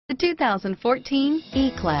The 2014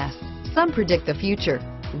 E-Class. Some predict the future.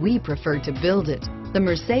 We prefer to build it. The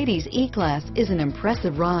Mercedes E-Class is an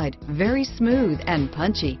impressive ride, very smooth and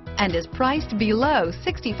punchy, and is priced below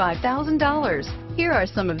 $65,000. Here are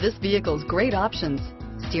some of this vehicle's great options: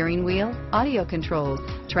 steering wheel audio controls,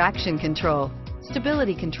 traction control,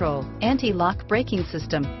 stability control, anti-lock braking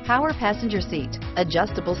system, power passenger seat,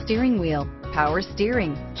 adjustable steering wheel, power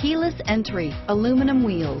steering, keyless entry, aluminum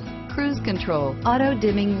wheels, cruise control, auto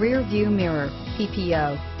dimming rear view mirror,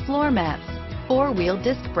 PPO, floor mats, four-wheel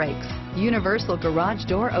disc brakes, universal garage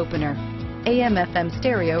door opener, AM/FM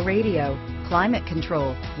stereo radio, climate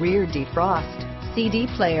control, rear defrost, CD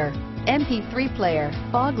player, MP3 player,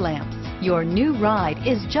 fog lamps. Your new ride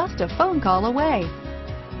is just a phone call away.